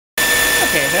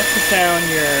Okay, that's the sound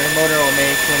your motor will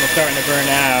make when it's starting to burn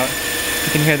out.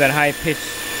 You can hear that high-pitched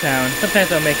sound.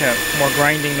 Sometimes it'll make a more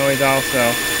grinding noise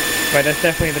also, but that's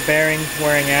definitely the bearings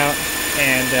wearing out.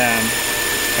 And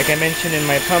like I mentioned in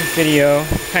my pump video,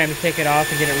 it's time to take it off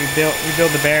and get it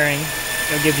rebuild the bearing.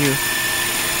 It'll give you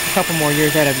a couple more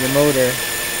years out of your motor.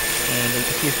 And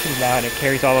it's pretty loud. It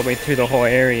carries all the way through the whole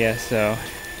area. So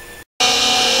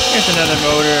here's another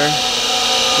motor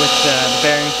with the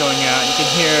bearings going out. You can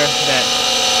hear that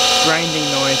grinding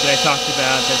noise that I talked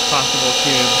about that's possible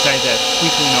too, besides that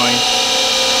squeaking noise.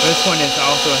 This one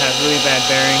also has really bad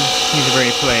bearings, needs a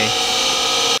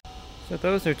replace. So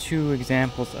those are two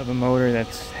examples of a motor that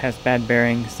has bad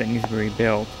bearings that needs to be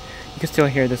rebuilt. You can still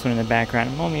hear this one in the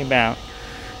background. I'm only about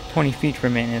 20 feet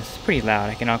from it and it's pretty loud.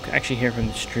 I can actually hear it from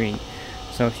the street.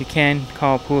 So if you can,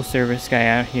 call a pool service guy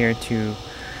out here to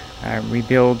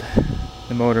rebuild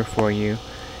the motor for you,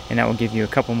 and that will give you a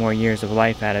couple more years of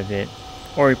life out of it.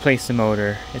 Or replace the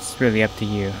motor. It's really up to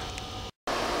you.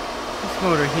 This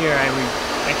motor here,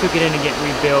 I took it in to get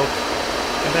rebuilt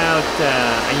about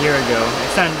a year ago. It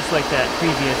sounded just like that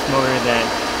previous motor that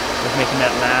was making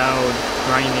that loud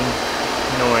grinding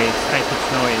noise,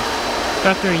 high-pitched noise.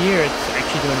 So after a year, it's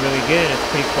actually doing really good. It's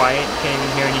pretty quiet. You can't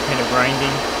even hear any kind of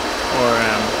grinding or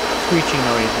screeching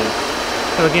noises.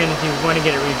 So again, if you want to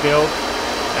get it rebuilt,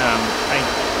 I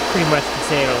pretty much can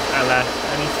say it'll last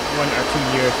at least 1 or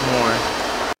 2 years more.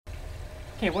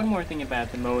 Okay, one more thing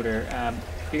about the motor.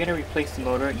 If you're going to replace the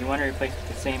motor, you want to replace it with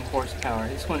the same horsepower.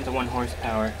 This one's a 1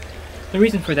 horsepower. The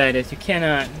reason for that is you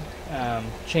cannot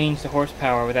change the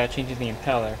horsepower without changing the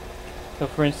impeller. So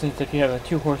for instance, if you have a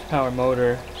 2 horsepower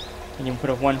motor and you put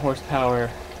a 1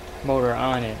 horsepower motor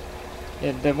on it,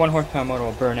 the 1 horsepower motor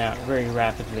will burn out very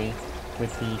rapidly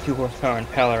with the 2 horsepower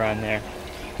impeller on there.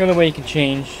 The only way you can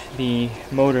change the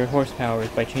motor horsepower is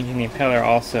by changing the impeller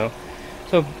also.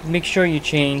 So make sure you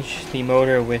change the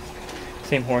motor with the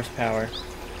same horsepower.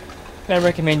 I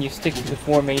recommend you stick to the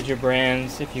 4 major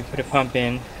brands if you put a pump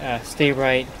in. Stay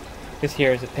Right, this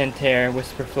here is a Pentair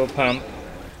Whisper Flow pump,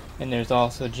 and there's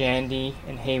also Jandy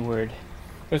and Hayward.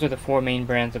 Those are the 4 main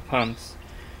brands of pumps.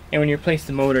 And when you replace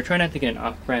the motor, try not to get an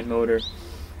off-brand motor.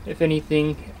 If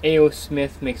anything, A.O.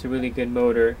 Smith makes a really good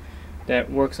motor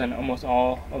that works on almost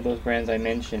all of those brands I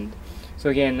mentioned. So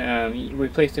again, you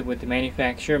replace it with the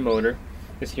manufacturer motor.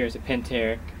 This here is a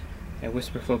Pentair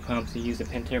Whisper Flow pump, so you use a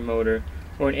Pentair motor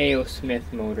or an A.O.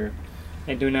 Smith motor.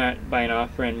 And do not buy an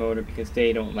off-brand motor because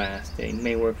they don't last. They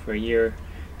may work for 1 year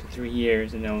to 3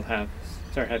 years and they'll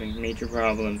start having major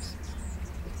problems.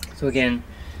 So again,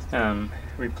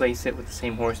 replace it with the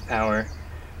same horsepower.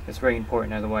 That's very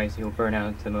important, otherwise you'll burn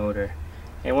out the motor.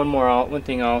 And one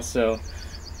thing also,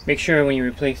 make sure when you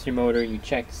replace your motor you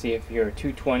check to see if you're a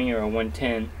 220 or a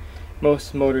 110.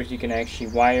 Most motors you can actually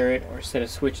wire it or set a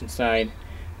switch inside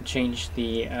and change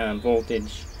the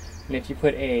voltage. And if you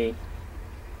put a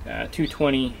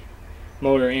 220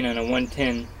 motor in on a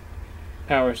 110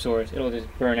 power source, it'll just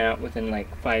burn out within like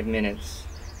 5 minutes.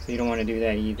 So you don't want to do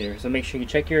that either. So make sure you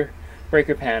check your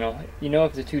breaker panel. You know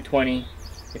if it's a 220,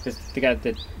 if it's got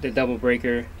the double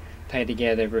breaker tied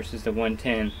together versus the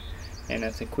 110. And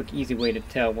that's a quick, easy way to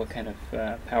tell what kind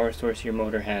of power source your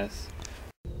motor has.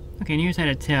 Okay, and here's how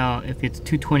to tell if it's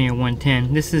 220 or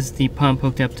 110. This is the pump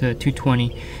hooked up to 220.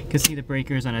 You can see the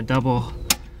breakers on a double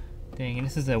thing, and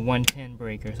this is a 110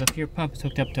 breaker. So if your pump is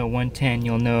hooked up to a 110,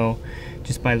 you'll know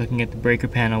just by looking at the breaker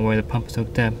panel where the pump is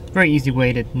hooked up. Very easy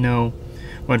way to know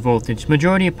what voltage.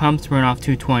 Majority of pumps run off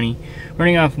 220.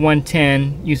 Running off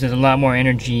 110 uses a lot more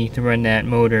energy to run that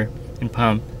motor and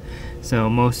pump.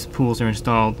 So most pools are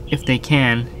installed, if they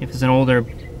can. If it's an older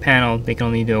panel, they can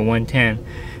only do a 110.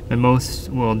 But most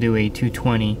will do a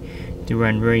 220 to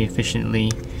run very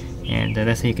efficiently, and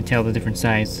that's how you can tell the different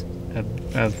size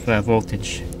of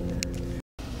voltage.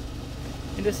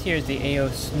 And this here is the A.O.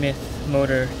 Smith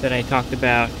motor that I talked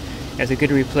about as a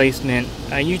good replacement.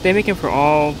 They make it for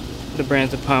all the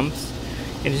brands of pumps.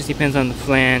 It just depends on the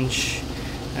flange.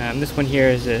 This one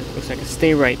here looks like a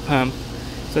Stay Right pump.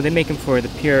 So they make them for the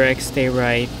PRX, Stay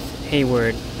Right,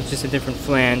 Hayward. It's just a different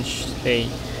flange.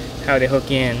 How they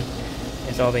hook in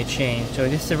is all they change. So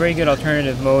this is a very good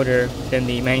alternative motor than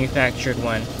the manufactured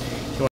one.